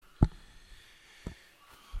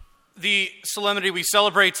The solemnity we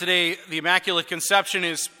celebrate today, the Immaculate Conception,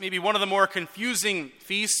 is maybe one of the more confusing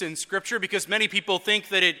feasts in Scripture because many people think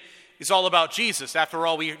that it is all about Jesus. After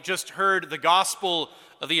all, we just heard the Gospel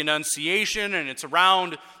of the Annunciation, and it's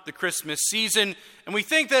around the Christmas season, and we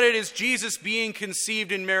think that it is Jesus being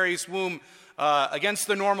conceived in Mary's womb against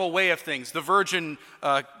the normal way of things, the virgin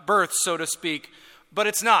birth, so to speak, but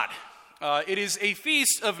it's not. It is a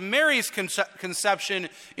feast of Mary's conception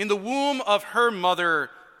in the womb of her mother,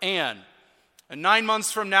 Anne. And 9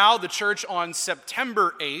 months from now, the church on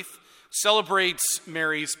September 8th celebrates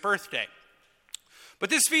Mary's birthday. But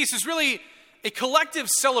this feast is really a collective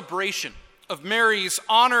celebration of Mary's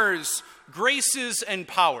honors, graces, and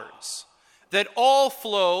powers that all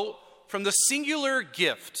flow from the singular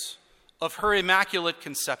gift of her Immaculate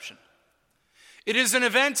Conception. It is an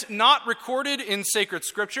event not recorded in sacred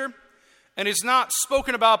Scripture and is not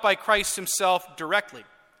spoken about by Christ himself directly.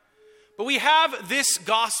 But we have this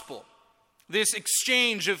gospel, this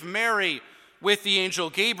exchange of Mary with the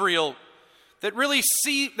angel Gabriel, where we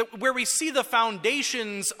see the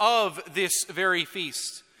foundations of this very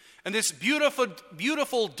feast and this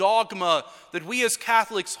beautiful dogma that we as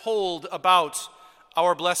Catholics hold about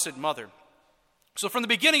our Blessed Mother. So from the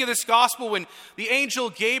beginning of this gospel, when the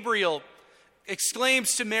angel Gabriel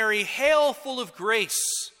exclaims to Mary, "Hail, full of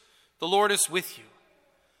grace, the Lord is with you,"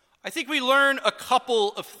 I think we learn a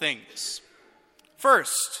couple of things.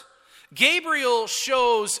 First, Gabriel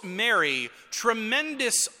shows Mary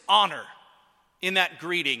tremendous honor in that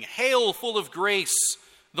greeting. "Hail, full of grace,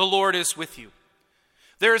 the Lord is with you."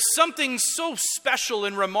 There is something so special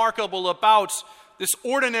and remarkable about this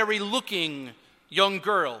ordinary-looking young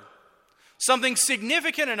girl. Something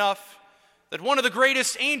significant enough that one of the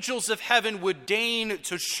greatest angels of heaven would deign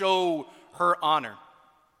to show her honor.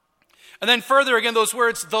 And then further again, those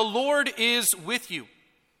words, "The Lord is with you."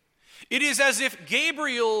 It is as if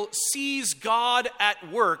Gabriel sees God at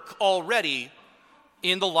work already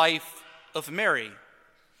in the life of Mary.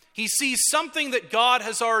 He sees something that God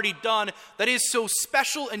has already done that is so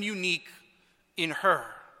special and unique in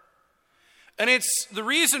her. And it's the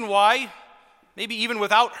reason why, maybe even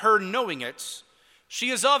without her knowing it,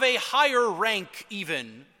 she is of a higher rank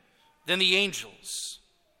even than the angels.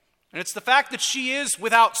 And it's the fact that she is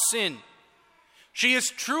without sin. She is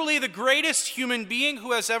truly the greatest human being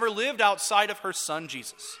who has ever lived outside of her son,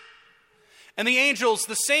 Jesus. And the angels,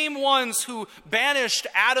 the same ones who banished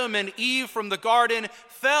Adam and Eve from the garden,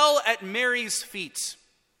 fell at Mary's feet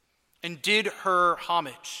and did her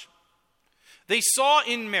homage. They saw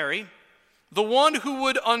in Mary the one who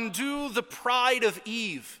would undo the pride of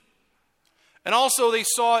Eve. And also they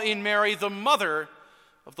saw in Mary the mother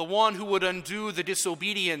of the one who would undo the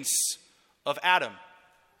disobedience of Adam.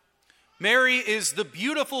 Mary is the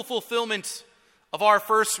beautiful fulfillment of our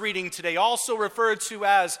first reading today, also referred to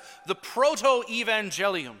as the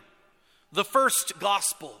proto-evangelium, the first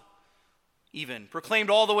gospel, even,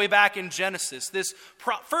 proclaimed all the way back in Genesis, this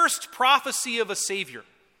first prophecy of a Savior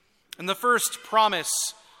and the first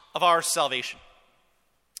promise of our salvation.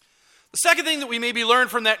 The second thing that we maybe learn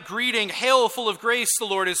from that greeting, "Hail, full of grace, the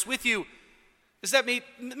Lord is with you," is that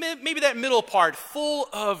maybe that middle part, "full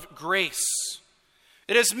of grace."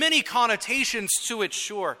 It has many connotations to it,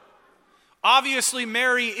 sure. Obviously,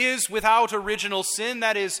 Mary is without original sin.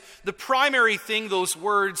 That is the primary thing those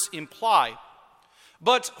words imply.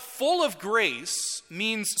 But full of grace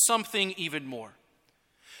means something even more.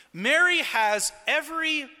 Mary has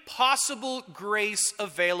every possible grace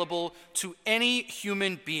available to any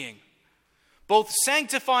human being, both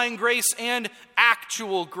sanctifying grace and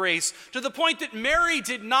actual grace, to the point that Mary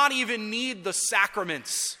did not even need the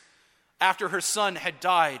sacraments after her son had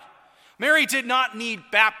died. Mary did not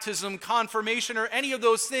need baptism, confirmation, or any of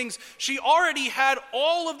those things. She already had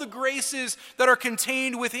all of the graces that are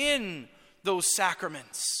contained within those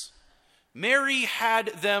sacraments. Mary had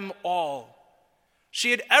them all.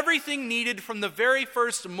 She had everything needed from the very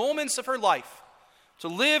first moments of her life to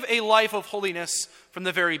live a life of holiness from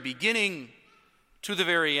the very beginning to the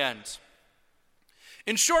very end.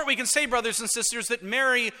 In short, we can say, brothers and sisters, that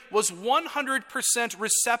Mary was 100%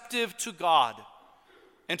 receptive to God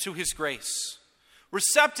and to his grace.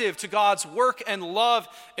 Receptive to God's work and love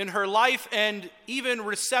in her life, and even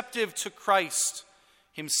receptive to Christ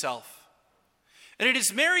himself. And it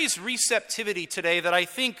is Mary's receptivity today that I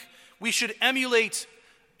think we should emulate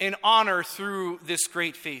and honor through this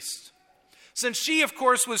great feast. Since she, of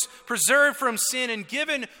course, was preserved from sin and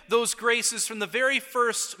given those graces from the very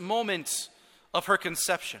first moment of her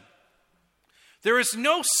conception. There is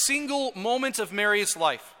no single moment of Mary's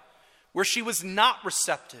life where she was not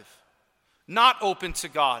receptive, not open to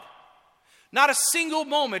God. Not a single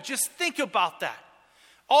moment. Just think about that.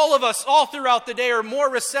 All of us, all throughout the day, are more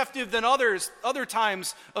receptive than other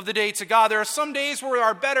times of the day to God. There are some days where we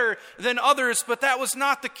are better than others, but that was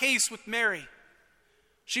not the case with Mary.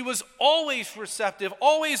 She was always receptive,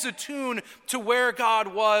 always attuned to where God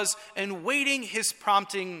was and waiting his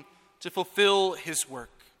prompting to fulfill his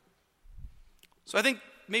work. So I think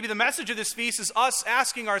maybe the message of this feast is us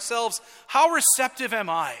asking ourselves, how receptive am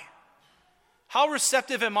I? How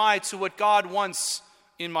receptive am I to what God wants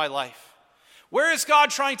in my life? Where is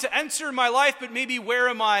God trying to enter my life, but maybe where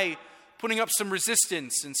am I putting up some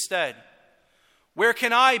resistance instead? Where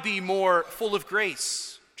can I be more full of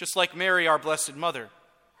grace, just like Mary, our Blessed Mother?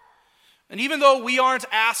 And even though we aren't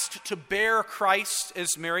asked to bear Christ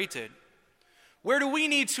as Mary did, where do we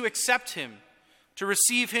need to accept him, to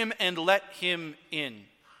receive him and let him in?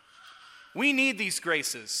 We need these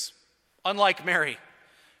graces, unlike Mary.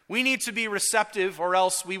 We need to be receptive, or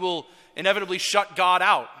else we will inevitably shut God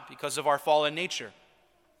out because of our fallen nature.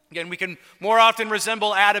 Again, we can more often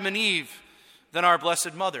resemble Adam and Eve than our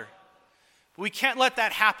Blessed Mother. But we can't let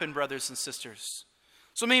that happen, brothers and sisters.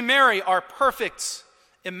 So may Mary, our perfect,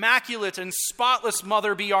 immaculate, and spotless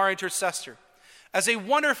mother, be our intercessor, as a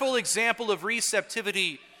wonderful example of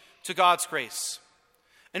receptivity to God's grace.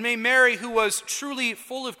 And may Mary, who was truly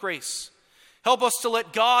full of grace, help us to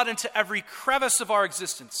let God into every crevice of our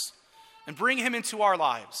existence and bring him into our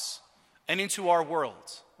lives and into our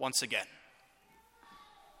world once again.